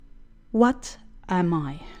What am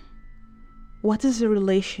I? What is the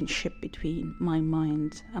relationship between my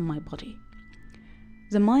mind and my body?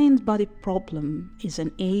 The mind-body problem is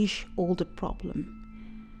an age-old problem.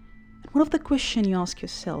 And one of the questions you ask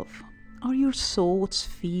yourself, are your thoughts,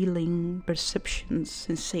 feelings, perceptions,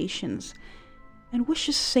 sensations, and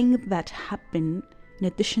wishes things that happen in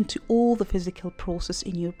addition to all the physical process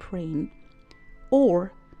in your brain?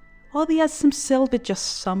 Or are they as themselves but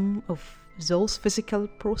just some of those physical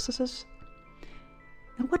processes?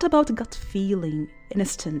 And what about gut feeling,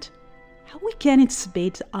 instinct? How we can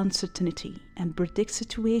anticipate the uncertainty and predict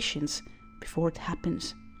situations before it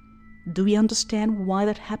happens? Do we understand why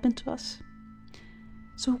that happened to us?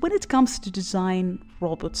 So when it comes to design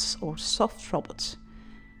robots or soft robots,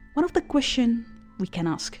 one of the questions we can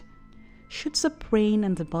ask, should the brain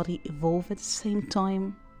and the body evolve at the same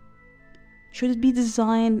time? Should it be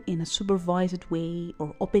designed in a supervised way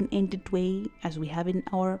or open-ended way as we have in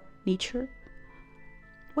our nature?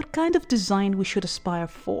 What kind of design we should aspire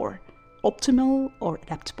for, optimal or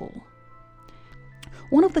adaptable?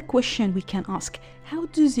 One of the questions we can ask, how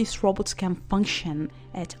do these robots can function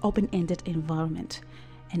at open-ended environment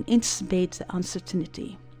and anticipate the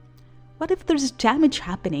uncertainty? What if there's damage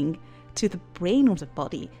happening to the brain or the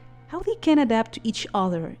body? How they can adapt to each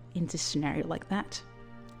other in this scenario like that?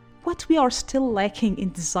 What we are still lacking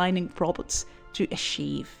in designing robots to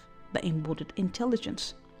achieve the embodied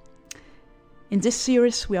intelligence? In this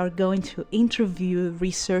series, we are going to interview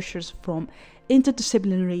researchers from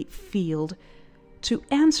interdisciplinary field to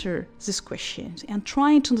answer these questions and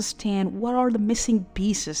trying to understand what are the missing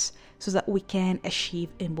pieces so that we can achieve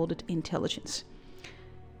embodied intelligence.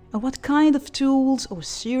 And what kind of tools or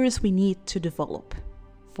series we need to develop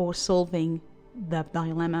for solving the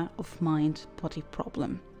dilemma of mind-body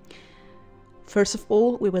problem. First of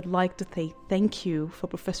all, we would like to say thank you for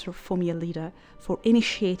Professor Fumia Lida for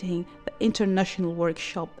initiating the international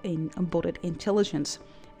workshop in embodied intelligence,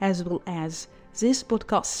 as well as this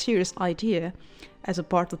podcast series idea as a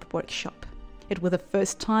part of the workshop. It was the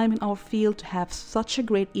first time in our field to have such a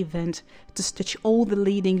great event to stitch all the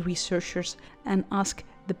leading researchers and ask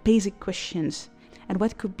the basic questions and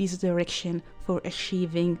what could be the direction for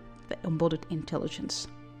achieving the embodied intelligence.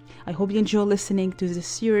 I hope you enjoy listening to this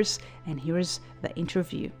series, and here's the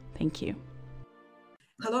interview. Thank you.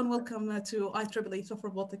 Hello and welcome to IEEE Soft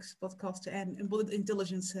Robotics podcast and Embodied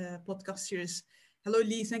Intelligence podcast series. Hello,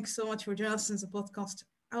 Lee. Thanks so much for joining us in the podcast.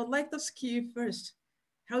 I would like to ask you first,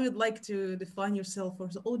 how you'd like to define yourself for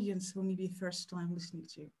the audience who may be first time listening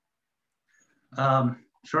to you.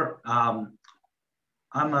 Sure. I'm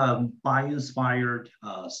a bio-inspired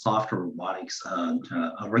software robotics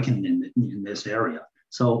working in this area.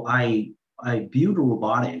 So I build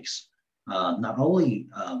robotics not only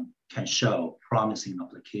can show promising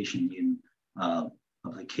application in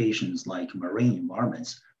applications like marine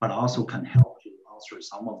environments, but also can help you answer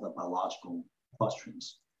some of the biological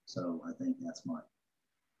questions. So I think that's how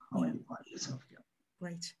I define myself. Yeah.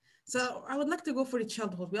 Great. So I would like to go for the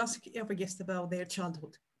childhood. We ask every guest about their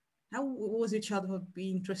childhood. How was your childhood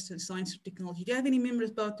being interested in science or technology? Do you have any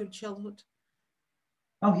memories about your childhood?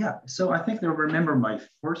 Oh yeah, so I think I remember my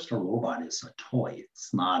first robot is a toy.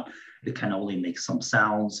 It can only make some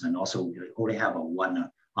sounds, and also we only have a one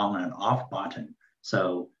on and off button.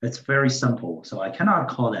 So it's very simple. So I cannot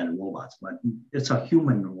call that a robot, but it's a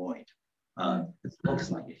humanoid. It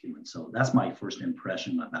looks like a human. So that's my first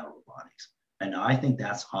impression about robotics. And I think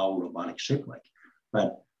that's how robotics shape like.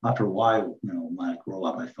 But after a while, when I grow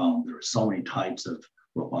up, I found there are so many types of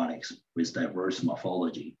robotics with diverse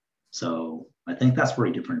morphology. So I think that's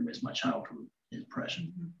very different with my childhood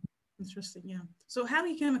impression. Mm-hmm. Interesting, yeah. So how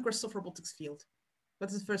you came across soft robotics field?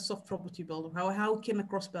 What's the first soft robot you built? How came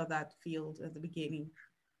across about that field at the beginning?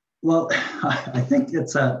 Well, I think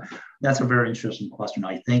that's a very interesting question.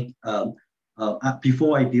 I think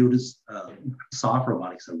before I built soft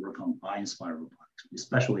robotics, I work on bio-inspired robotics,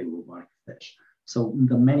 especially robotic fish. So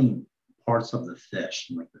the many parts of the fish,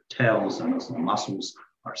 like the tails and also the muscles,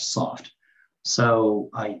 are soft. So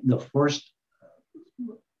I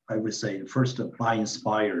would say the first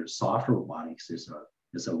bio-inspired soft robotics is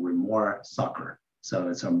a remora sucker. So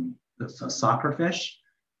it's a sucker fish,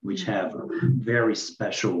 which have a very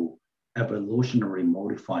special evolutionary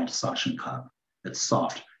modified suction cup. It's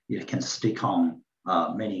soft. It can stick on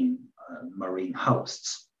many marine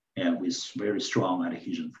hosts and with very strong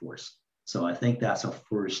adhesion force. So I think that's a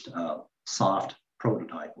first soft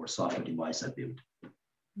prototype or software device I built.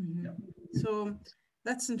 Mm-hmm. Yeah. So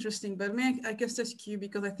that's interesting, but I guess that's key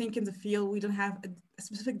because I think in the field we don't have a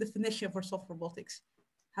specific definition for soft robotics.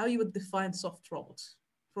 How you would define soft robots?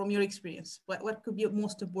 from your experience? What could be the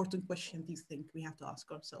most important question do you think we have to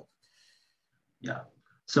ask ourselves? Yeah.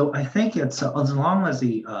 So I think it's as long as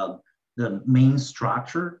the main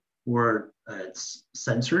structure or its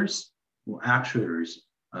sensors or actuators,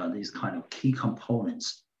 these kind of key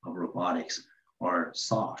components of robotics are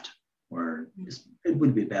soft, or it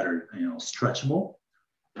would be better, stretchable.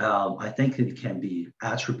 I think it can be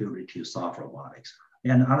attributed to soft robotics.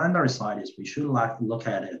 And on the other side is we should look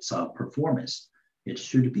at its performance. It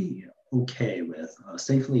should be okay with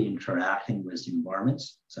safely interacting with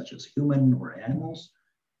environments such as human or animals,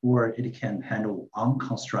 or it can handle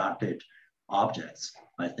unconstructed objects.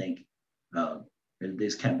 I think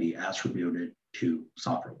this can be attributed to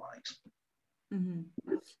soft robotics. Mm-hmm.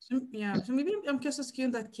 So maybe I'm just asking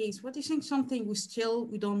in that case, what do you think something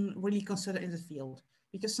we don't really consider in the field?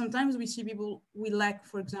 Because sometimes we see people, we lack,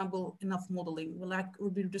 for example, enough modeling, we lack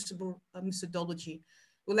reproducible methodology,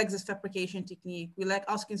 we lack this fabrication technique, we lack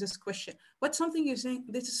asking this question. What's something you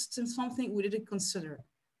think this is something we didn't consider?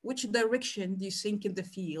 Which direction do you think in the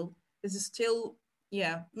field is still,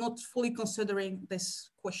 not fully considering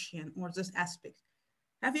this question or this aspect?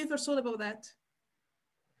 Have you ever thought about that?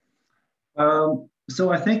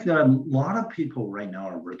 So I think that a lot of people right now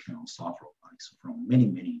are working on soft robotics from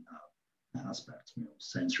many aspects,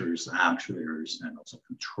 sensors, actuators, and also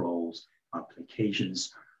controls,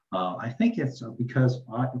 applications. I think it's because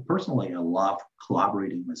I personally love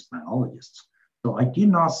collaborating with biologists. So I did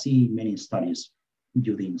not see many studies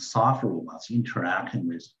using soft robots interacting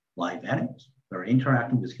with live animals. They're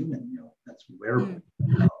interacting with humans, that's wearable.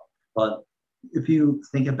 But if you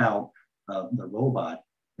think about the robot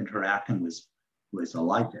interacting with a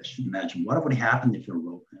live fish, imagine what would happen if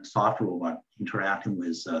a soft robot interacting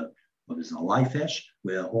with a live fish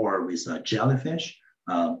or with a jellyfish.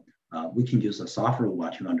 We can use a soft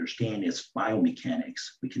robot to understand its biomechanics.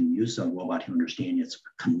 We can use a robot to understand its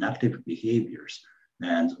connective behaviors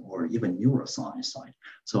or even neuroscience side.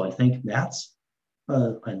 So I think that's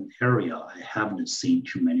an area I haven't seen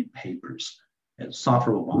too many papers. Soft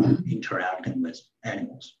robot interacting with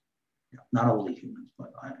animals, not only humans,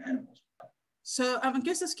 but animals. So I'm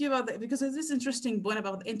curious to ask you about that because there's this interesting point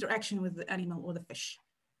about the interaction with the animal or the fish.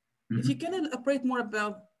 Mm-hmm. If you can elaborate more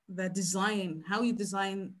about the design, how you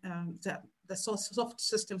design the soft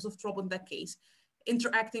systems of trouble in that case,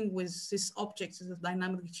 interacting with these objects is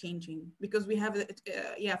dynamically changing because we have,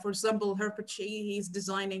 for example, Herbert Shea, he's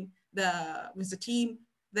designing with the team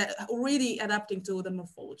that already adapting to the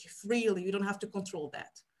morphology freely. You don't have to control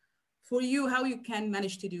that. For you, how you can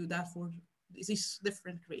manage to do that for these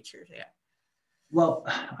different creatures? Yeah. Well,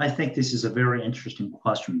 I think this is a very interesting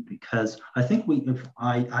question because I think we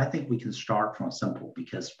can start from simple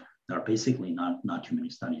because there are basically not too many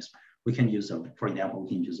studies. We can use for example, we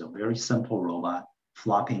can use a very simple robot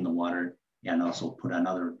flopping in the water and also put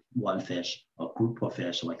another one fish, a group of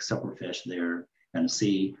fish, like separate fish there, and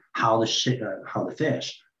see how the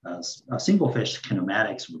fish, a single fish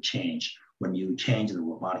kinematics will change when you change the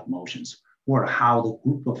robotic motions, or how the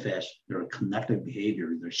group of fish, their connective behavior,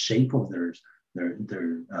 the shape of their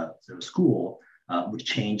school would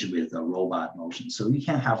change with the robot motion. So you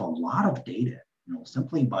can have a lot of data,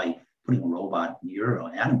 simply by putting a robot near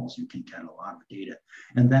animals, you can get a lot of data.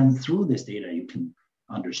 And then through this data, you can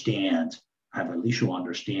have a visual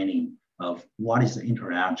understanding of what is the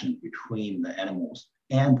interaction between the animals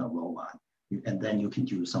and the robot. And then you can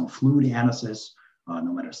do some fluid analysis,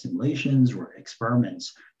 no matter simulations or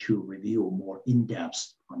experiments, to reveal more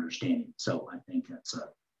in-depth understanding. So I think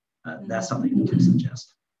that's something we can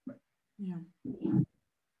suggest. Yeah.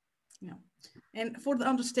 And for the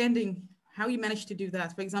understanding, how you manage to do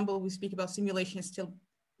that? For example, we speak about simulation. Still,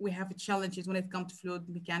 we have challenges when it comes to fluid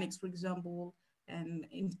mechanics, for example, and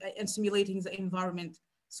simulating the environment.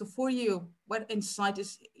 So for you, what insight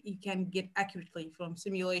you can get accurately from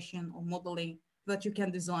simulation or modeling that you can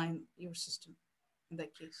design your system in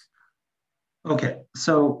that case? Okay,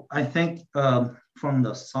 so I think from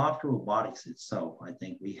the soft robotics itself, I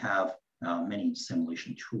think we have many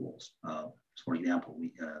simulation tools. For example,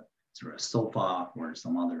 through a SOFA or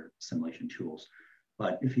some other simulation tools.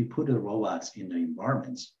 But if you put the robots in the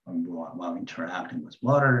environments while interacting with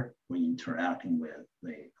water, or interacting with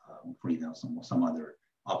for example, some other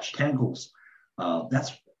obstacles,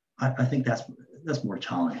 I think that's more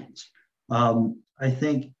challenging. I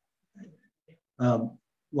think.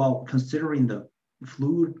 Well, considering the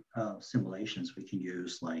fluid simulations, we can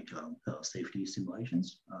use like safety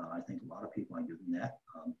simulations. I think a lot of people are using that.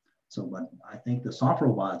 But I think the soft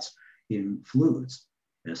robots in fluids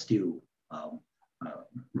still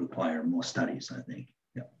require more studies. I think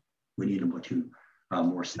we need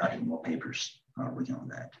more study, more papers working on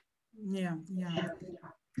that. Yeah.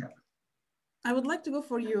 I would like to go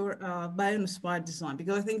for your bio-inspired design,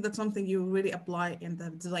 because I think that's something you really apply in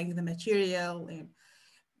the designing the material. And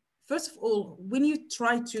first of all, when you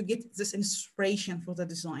try to get this inspiration for the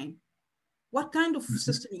design, what kind of Mhm.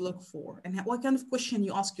 system you look for, and what kind of question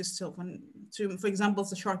you ask yourself when to, for example,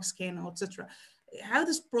 the shark skin or etc. How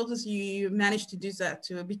this process you manage to do that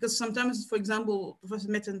too? Because sometimes, for example,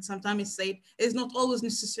 Professor Mitten sometimes said it's not always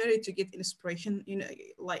necessary to get inspiration. You know,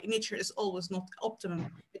 like nature is always not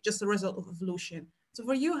optimum. It's just a result of evolution. So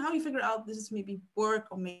for you, how you figure out this is maybe work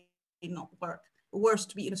or maybe not work, worse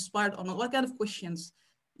to be inspired or not? What kind of questions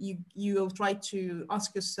you try to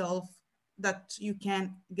ask yourself that you can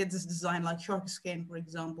get this design, like shark skin, for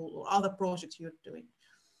example, or other projects you're doing?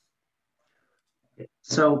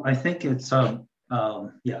 So I think it's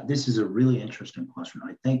yeah, this is a really interesting question.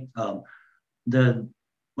 I think the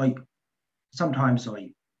like sometimes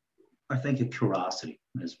I think curiosity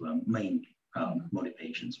is the main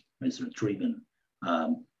motivations is driven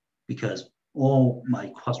because all my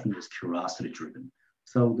question is curiosity driven.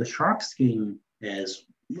 So the shark skin is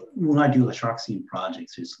when I do the shark skin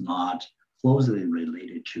projects, it's not closely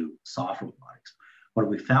related to soft robotics. What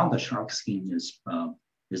we found the shark skin is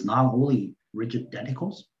not only rigid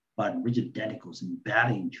denticles, but rigid denticles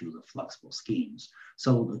embedded into the flexible schemes. So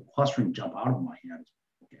the question jump out of my head is,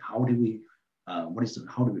 okay, how do we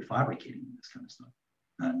how do we fabricating this kind of stuff?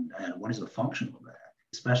 And what is the function of that?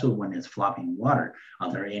 Especially when it's flopping water,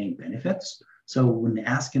 are there any benefits? So when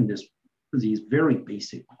asking these very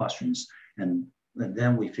basic questions, and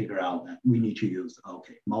then we figure out that we need to use,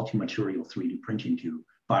 okay, multi-material 3D printing to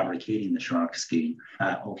fabricating the shark skin.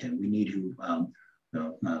 Okay, we need to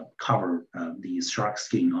cover the shark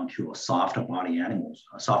skin onto a softer body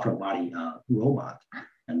robot,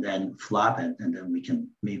 and then flap it, and then we can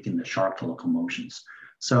make in the shark locomotions.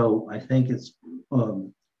 So I think it's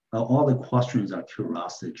all the questions are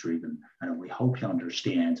curiosity driven, and we hope you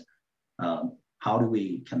understand how do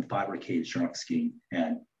we can fabricate shark skin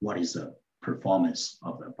and what is the performance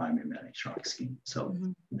of the biomimetic shark skin. So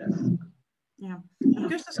yeah, I'm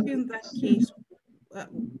curious to ask you in that case,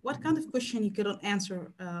 what kind of question you couldn't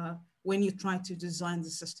answer when you try to design the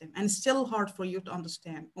system, and it's still hard for you to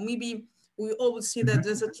understand, or maybe we always see that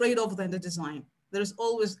there's a trade-off in the design. There's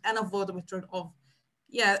always an avoidable trade-off.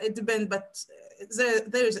 Yeah, it depends, but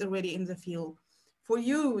there is already in the field. For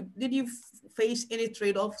you, did you face any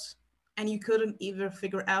trade-offs and you couldn't either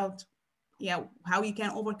figure out, yeah, how you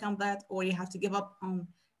can overcome that, or you have to give up on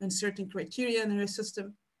certain criteria in your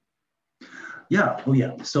system? yeah, oh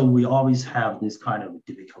yeah. So we always have this kind of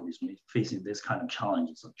difficulties when facing this kind of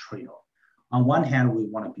challenges of trade-off. On one hand, we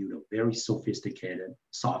want to build a very sophisticated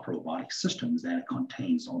soft robotic systems that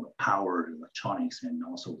contains all the power, electronics, and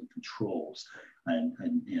also the controls and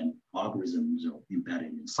algorithms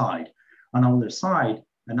embedded inside. On the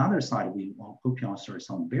another side, we hope you answer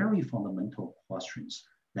some very fundamental questions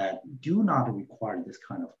that do not require this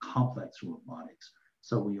kind of complex robotics.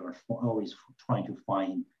 So we are always trying to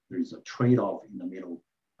find there's a trade-off in the middle.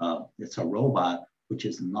 It's a robot which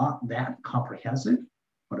is not that comprehensive,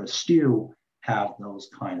 but it still have those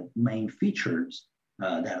kind of main features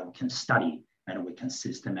that we can study and we can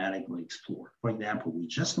systematically explore. For example, we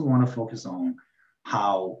just want to focus on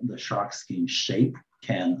how the shark skin shape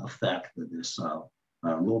can affect this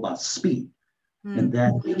robot's speed. And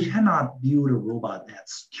then we cannot build a robot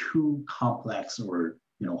that's too complex or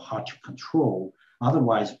hard to control.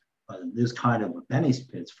 Otherwise, this kind of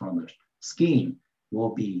benefits from the scheme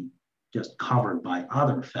will be just covered by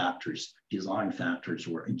other factors, design factors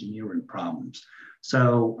or engineering problems.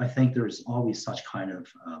 So I think there's always such kind of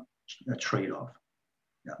a trade-off.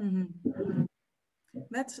 Yeah. Mm-hmm.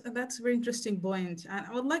 That's a very interesting point. And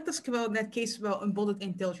I would like to ask about that case about embodied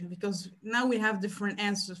intelligence, because now we have different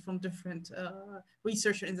answers from different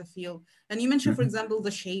researchers in the field. And you mentioned, for example,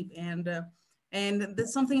 the shape, and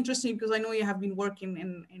that's something interesting because I know you have been working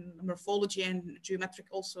in morphology and geometric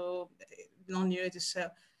also non-linearity. So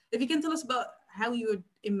if you can tell us about how you would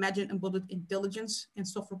imagine embodied intelligence in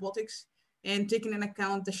soft robotics, and taking into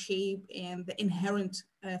account the shape and the inherent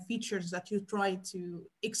features that you try to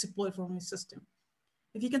exploit from your system.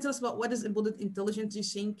 If you can tell us about what is embodied intelligence, you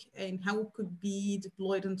think, and how it could be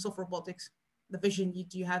deployed in soft robotics, the vision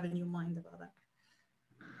do you have in your mind about that?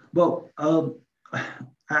 Well,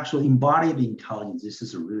 actually, embodied intelligence, this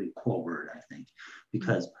is a really cool word, I think,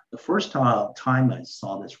 because the first time I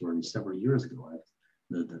saw this word several years ago,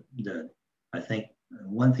 I think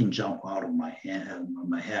one thing jumped out of my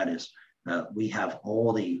head is we have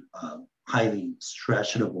all the highly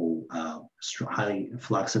stretchable, highly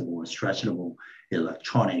flexible and stretchable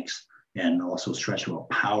electronics and also stretchable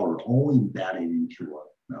power all embedded into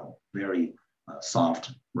a very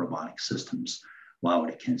soft robotic systems, while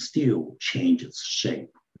it can still change its shape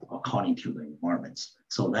according to the environments.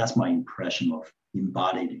 So that's my impression of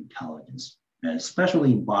embodied intelligence, and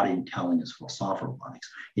especially embodied intelligence for soft robotics.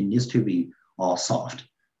 It needs to be all soft.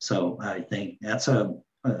 So I think that's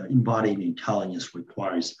embodied intelligence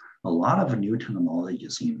requires a lot of new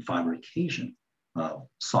technologies in fabrication of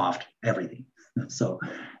soft everything. So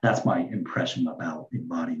that's my impression about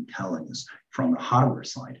embodied intelligence from the hardware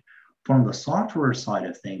side. From the software side,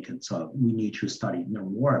 I think it's we need to study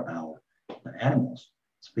more about the animals.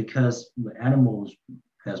 It's because the animals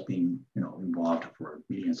has been involved for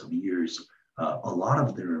millions of years. A lot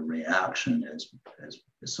of their reaction is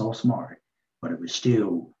so smart, but we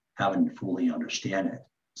still haven't fully understand it.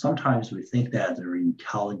 Sometimes we think that their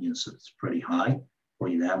intelligence is pretty high. For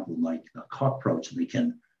example, like a cockroach, it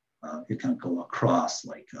can go across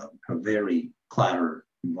like a very cluttered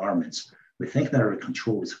environments. We think that our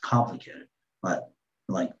control is complicated, but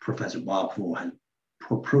like Professor Bob Fu has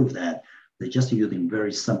proved that they're just using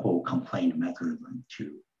very simple complaint mechanism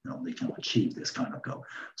to, they can achieve this kind of goal.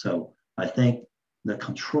 So I think the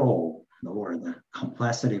control or the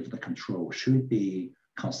complexity of the control should be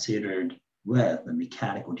considered with the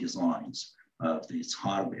mechanical designs of this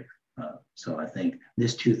hardware. So I think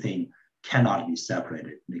these two things cannot be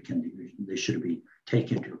separated. They should be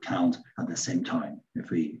taken into account at the same time if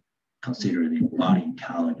we consider the embodied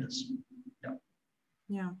intelligence.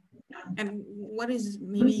 Yeah. And what is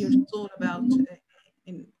maybe your thought about,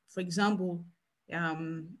 for example,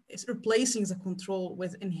 it's replacing the control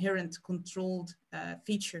with inherent controlled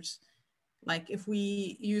features. Like if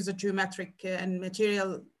we use a geometric and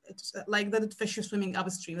material, it's like that fish is swimming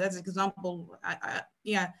upstream. That's an example.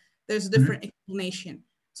 There's a different explanation.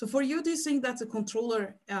 So for you, do you think that the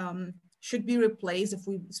controller should be replaced? If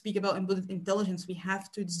we speak about embedded intelligence, we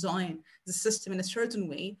have to design the system in a certain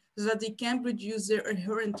way so that they can produce their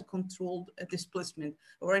inherent controlled displacement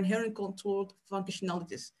or inherent controlled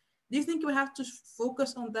functionalities. Do you think we have to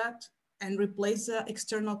focus on that and replace the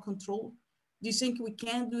external control? Do you think we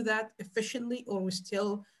can do that efficiently, or we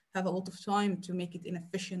still have a lot of time to make it in an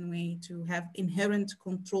efficient way to have inherent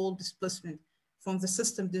controlled displacement from the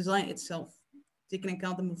system design itself, taking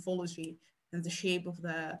account the morphology and the shape of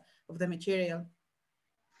the material?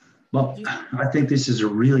 Well, I think this is a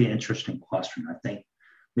really interesting question. I think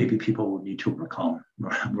maybe people will need to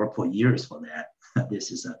work for years for that.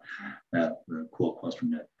 This is a cool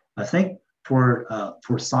question. I think for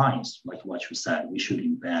science, like what you said, we should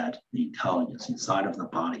embed the intelligence inside of the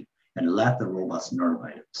body and let the robots know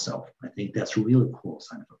by itself. I think that's a really cool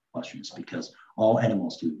scientific questions because all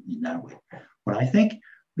animals do in that way. But I think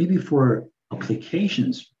maybe for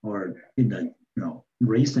applications or in the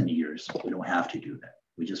recent years, we don't have to do that.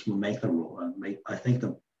 We just will make the rule. I think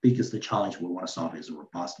the biggest challenge we want to solve is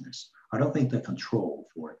robustness. I don't think the control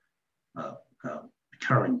for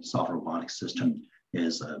current soft robotic system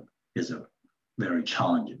is a very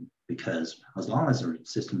challenging, because as long as the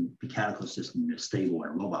mechanical system is stable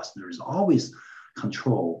and robust, there is always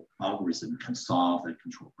control algorithm can solve the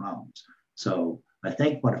control problems. So I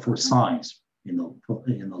think, but for science, in the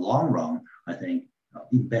long run, I think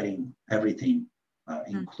embedding everything,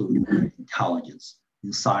 including intelligence,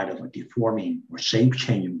 inside of a deforming or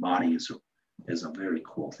shape-changing body is a very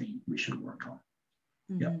cool thing we should work on.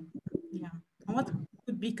 Mm-hmm. Yeah. And what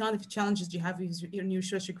could be kind of challenges you have with your new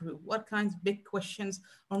research group? What kinds of big questions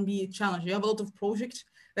are be a challenge? You have a lot of projects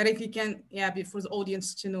that if you can, for the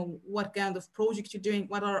audience to know what kind of project you're doing,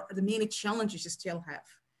 what are the main challenges you still have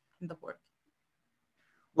in the work?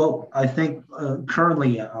 Well, I think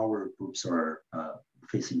currently our groups are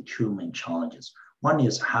facing two main challenges. One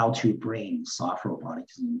is how to bring soft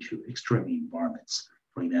robotics into extreme environments.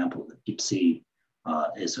 For example, the deep sea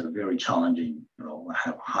is a very challenging,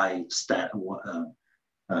 have high static water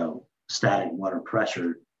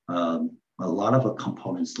pressure. A lot of the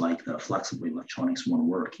components like the flexible electronics won't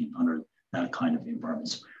work under that kind of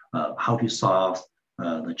environments. How to solve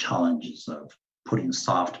the challenges of putting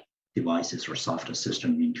soft devices or soft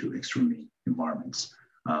system into extreme environments.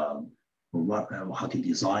 How to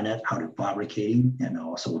design it, how to fabricating, and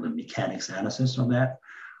also the mechanics analysis of that.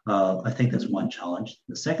 I think that's one challenge.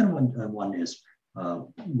 The second one is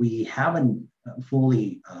we haven't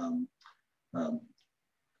fully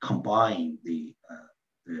combined the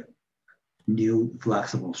new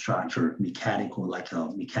flexible structure, mechanical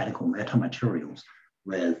metamaterials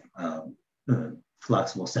with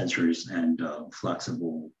flexible sensors and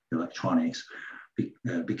flexible electronics,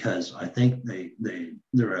 because I think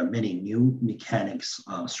there are many new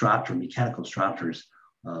mechanical structures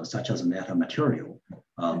such as metamaterial.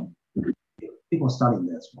 People studying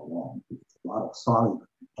this for long. A lot of solid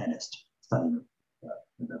mechanists studying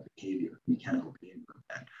the behavior, mechanical behavior of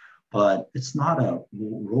that. But it's not a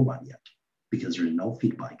robot yet because there's no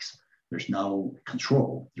feedbacks, there's no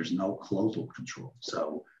control, there's no closed loop control.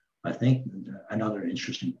 So I think another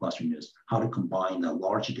interesting question is how to combine the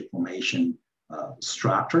large deformation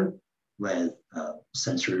structure with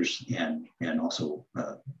sensors and also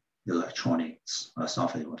electronics,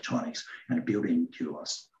 software electronics, and built into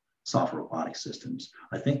software robotic systems.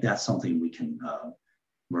 I think that's something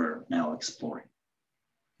we're now exploring.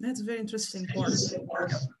 That's a very interesting part.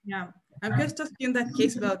 Yeah. I'm just asking in that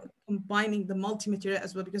case about combining the multi-material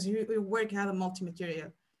as well, because your work had a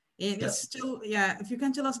multi-material. And it's still, if you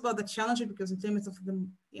can tell us about the challenge, because in terms of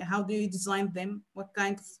them, how do you design them? What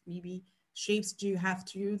kind of maybe shapes do you have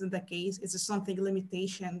to use in that case? Is there something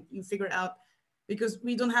limitation you figure out? Because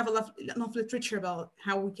we don't have enough literature about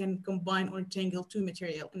how we can combine or entangle two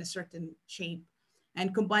material in a certain shape,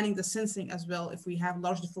 and combining the sensing as well if we have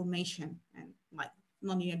large deformation and like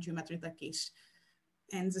nonlinear geometry in that case,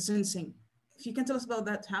 and the sensing. If you can tell us about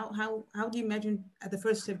that, how do you imagine at the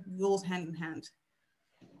first step goes hand in hand?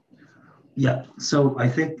 Yeah, so I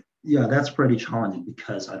think, that's pretty challenging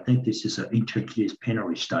because I think this is an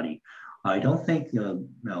interdisciplinary study. I don't think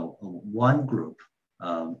one group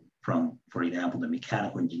from, for example, the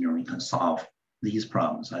mechanical engineering can solve these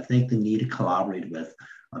problems. I think they need to collaborate with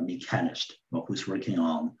a mechanist who's working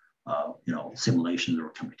on simulations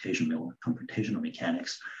or computational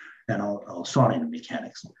mechanics and solid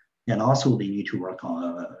mechanics. And also they need to work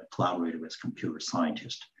on collaborate with computer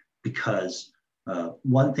scientists, because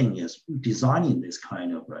one thing is designing this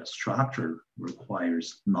kind of structure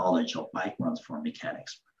requires knowledge of backgrounds for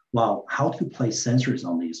mechanics. Well, how to place sensors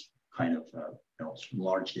on these kind of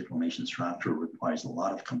large deformation structure requires a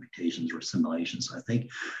lot of computations or simulations. I think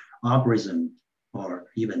algorithm or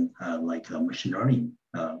even machine learning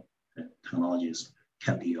technologies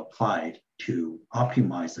can be applied to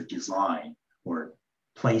optimize the design or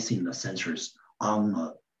placing the sensors on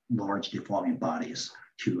the large deforming bodies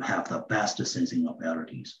to have the best sensing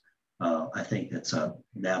abilities. I think that's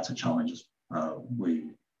a challenge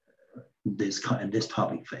this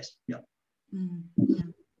topic face. Yeah. Yeah.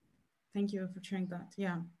 Thank you for sharing that.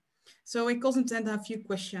 Yeah. So it goes into a few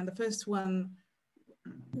questions. The first one,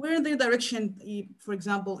 where in the direction, for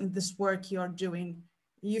example, in this work you are doing,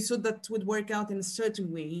 you thought that would work out in a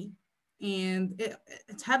certain way, and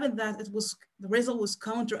it happened that the result was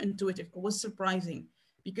counterintuitive. It was surprising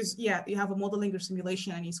because you have a modeling or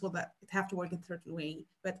simulation and you saw that it have to work in a certain way,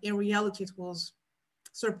 but in reality it was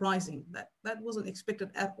surprising. That wasn't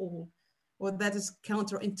expected at all, or that is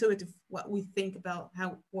counterintuitive what we think about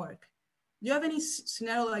how it work. Do you have any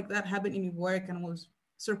scenario like that happen in your work and was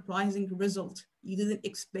surprising result? You didn't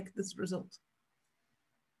expect this result.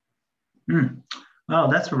 Oh,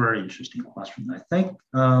 that's a very interesting question. I think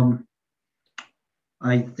I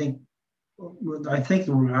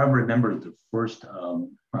remember the first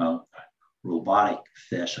robotic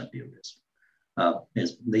fish I built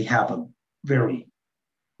is they have a very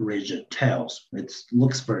rigid tails. It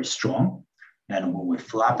looks very strong, and when we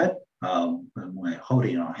flap it, when we hold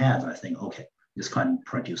it in our hands, I think, okay, this can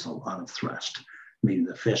produce a lot of thrust. Maybe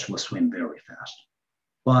the fish will swim very fast.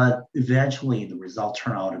 But eventually, the results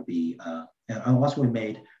turn out to be, and once we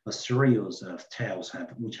made a series of tails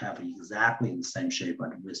which have exactly the same shape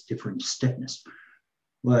but with different stiffness.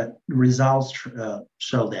 But results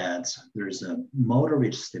show that there's a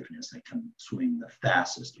moderate stiffness that can swim the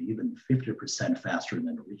fastest, even 50% faster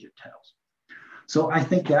than the rigid tails. So I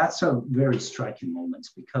think that's a very striking moment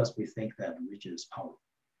because we think that rigid is powerful,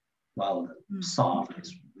 while the soft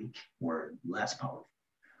is weak or less powerful.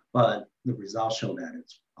 But the results show that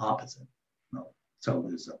it's opposite. So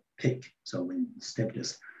there's a peak. So when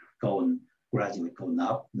stiffness gradually going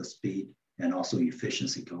up, the speed and also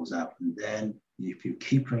efficiency goes up. And then if you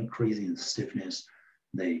keep increasing the stiffness,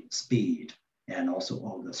 the speed and also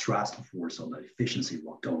all the thrust force or the efficiency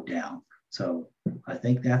will go down. So I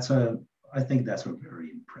think that's a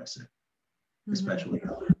very impressive, especially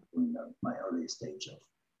in my early stage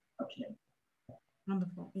of PhD.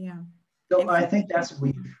 Wonderful, yeah. So I think that's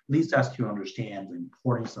leads us to understand the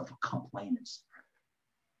importance of complainants.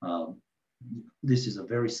 This is a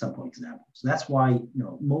very simple example. So that's why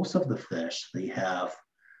most of the fish, they have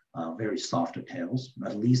very soft tails,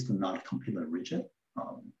 at least not completely rigid.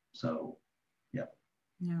 So yeah.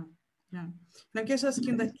 Yeah. And I guess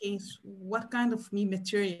asking that case, what kind of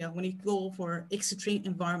material when you go for extreme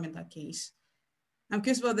environment that case? I'm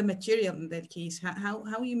curious about the material in that case.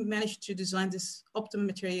 How you managed to design this optimum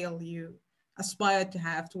material you aspire to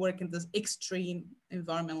have to work in this extreme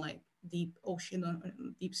environment like deep ocean or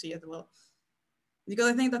deep sea as well? Because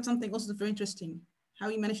I think that's something also very interesting. How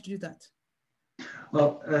you managed to do that?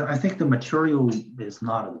 Well, I think the material is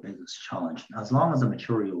not the biggest challenge, as long as the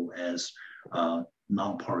material is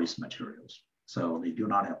non-porous materials. So they do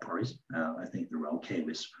not have porous. I think they're okay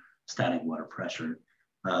with static water pressure.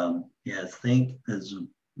 Yeah, I think is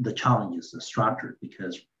the challenge is the structure,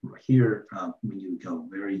 because here when you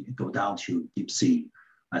go down to deep sea,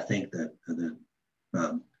 I think that the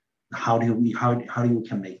how do you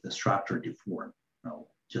can make the structure deform?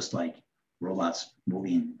 Just like robots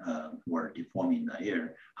moving or deforming the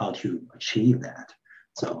air, how to achieve that.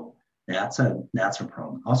 So that's a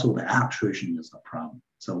problem. Also, the actuation is a problem.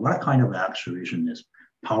 So what kind of actuation is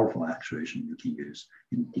powerful actuation you can use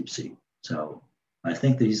in deep sea? So I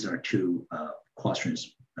think these are two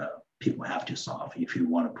questions people have to solve if you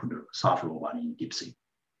want to put a soft robot in deep sea.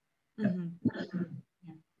 Mm-hmm.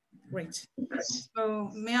 Yeah. Great. So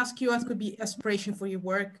may I ask you what could be aspiration for your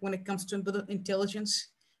work when it comes to embedded intelligence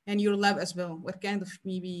and your lab as well? What kind of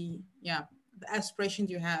maybe, yeah, the aspiration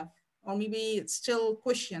do you have? Or maybe it's still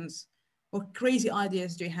questions or crazy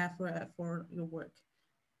ideas do you have for your work?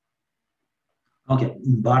 Okay,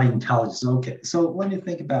 body intelligence. Okay, so when you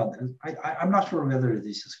think about this, I'm not sure whether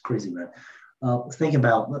this is crazy, but think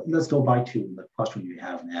about, let's go back to the question you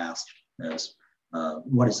haven't asked is,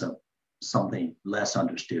 what is something less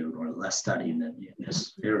understood or less studied in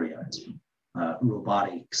this area?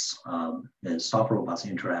 Robotics and soft robots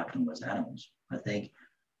interacting with animals. I think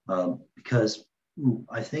because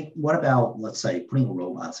I think, what about, let's say, putting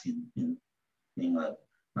robots in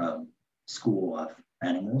a school of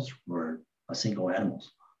animals or a single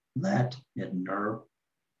animals, let it learn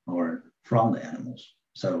or from the animals,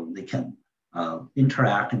 so they can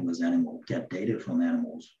interacting with animals, get data from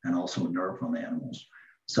animals, and also learn from animals.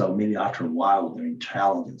 So maybe after a while, their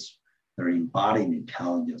intelligence, their embodied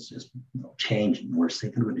intelligence is changing, more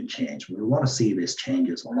significant change. We want to see these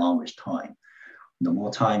changes along with time. The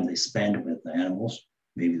more time they spend with the animals,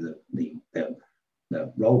 maybe the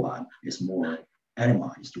robot is more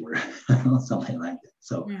animalized or something like that.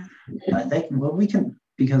 So yeah. I think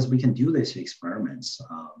because we can do these experiments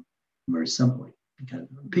very simply, because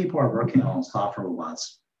people are working on soft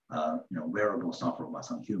robots, wearable soft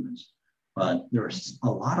robots on humans, but there's a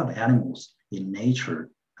lot of animals in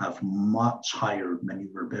nature have much higher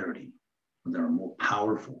maneuverability. They're more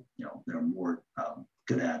powerful, they're more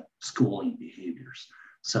good at schooling behaviors.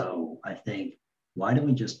 So I think, why don't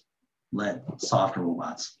we just let soft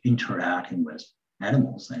robots interacting with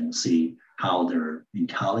animals and see how their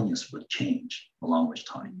intelligence would change along with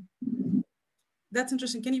time. That's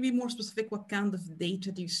interesting. Can you be more specific? What kind of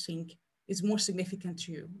data do you think is more significant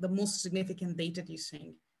to you? The most significant data do you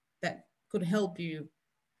think that could help you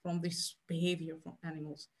from this behavior from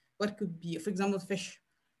animals? What could be, for example, fish?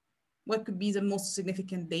 What could be the most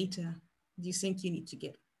significant data do you think you need to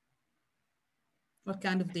get? What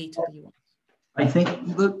kind of data do you want? I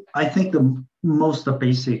think the most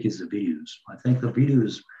basic is the videos. I think the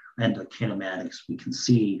videos and the kinematics, we can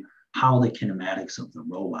see how the kinematics of the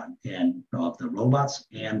robot and of the robots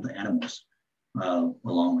and the animals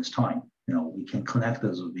along with time. We can connect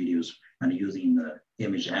those videos and using the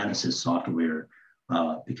image analysis software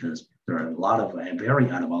because there are a lot of very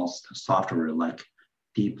advanced software like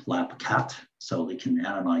DeepLabCat, so they can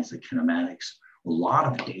analyze the kinematics, a lot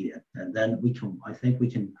of data, and then I think we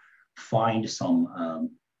can find some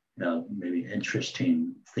maybe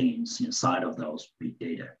interesting things inside of those big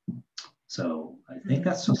data. So I think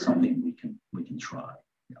that's just something we can try.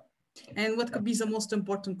 Yeah. And what could be the most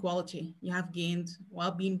important quality you have gained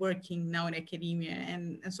while being working now in academia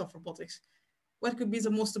and soft robotics? What could be the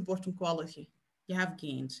most important quality you have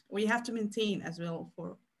gained or you have to maintain as well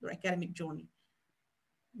for your academic journey?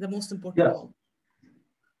 The most important quality.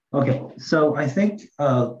 Okay, so I think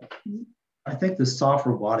the soft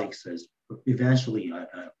robotics is eventually,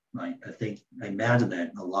 I imagine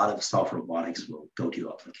that a lot of soft robotics will go to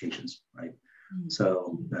applications, right? Mm-hmm.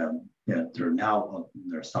 So there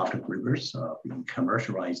are software grippers being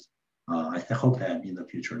commercialized. I hope that in the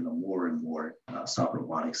future, more and more soft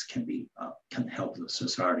robotics can help the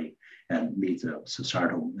society and meet the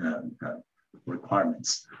societal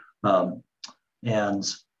requirements. And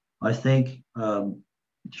I think,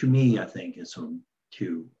 to me, I think it's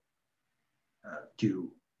to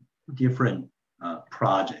do different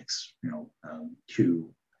projects,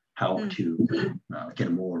 to help to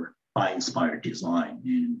get more bio-inspired design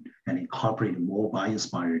and incorporate more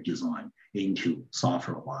bio-inspired design into soft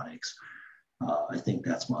robotics. I think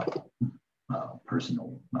that's my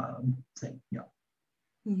personal thing. Yeah.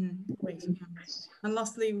 Mm-hmm. Great. And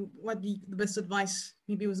lastly, what the best advice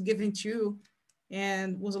maybe was given to you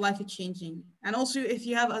and was life changing? And also, if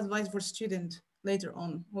you have advice for students later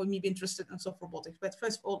on who may be interested in soft robotics. But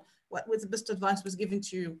first of all, what was the best advice was given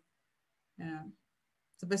to you?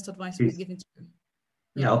 The best advice was given to you.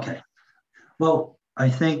 Yeah, okay. Well, I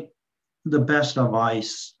think the best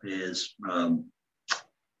advice is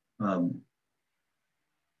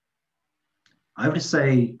I would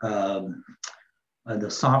say the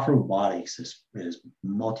software robotics is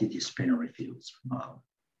multidisciplinary fields.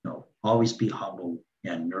 Always be humble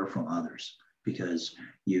and learn from others, because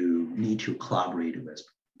you need to collaborate with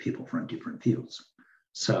people from different fields.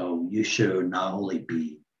 So you should not only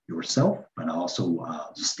be yourself, but also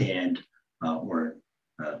stand or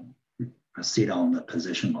sit on the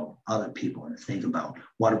position of other people and think about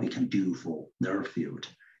what we can do for their field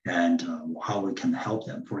and how we can help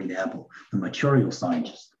them. For example, the material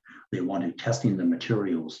scientists, they want to testing the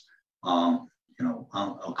materials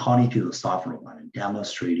according to the software and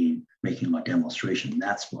demonstrating, making a demonstration.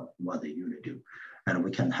 That's what they usually do. And we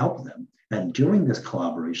can help them. And during this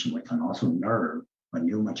collaboration, we can also learn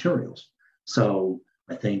new materials. So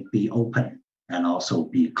I think be open and also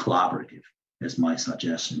be collaborative is my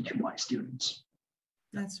suggestion to my students.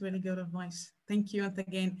 That's really good advice. Thank you once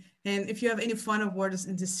again. And if you have any final words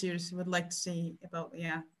in this series you would like to say about,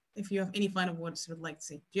 if you have any final words you would like to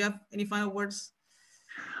say. Do you have any final words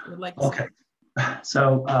you would like to say?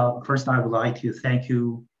 So first I would like to thank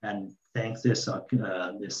you and thank this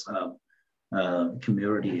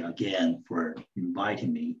community again for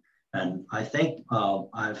inviting me. And I think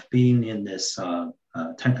I've been in this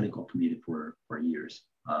technical community for years.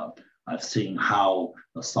 I've seen how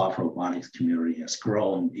the software robotics community has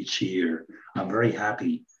grown each year. I'm very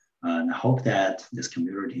happy and I hope that this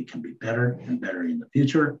community can be better and better in the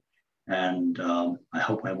future. And I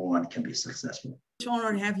hope everyone can be successful. It's an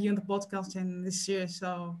honor to have you on the podcast in this year.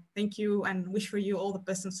 So thank you and wish for you all the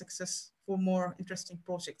best and success for more interesting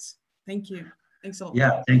projects. Thank you. Thanks a lot.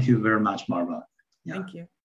 Yeah, thank you very much, Marva. Yeah. Thank you.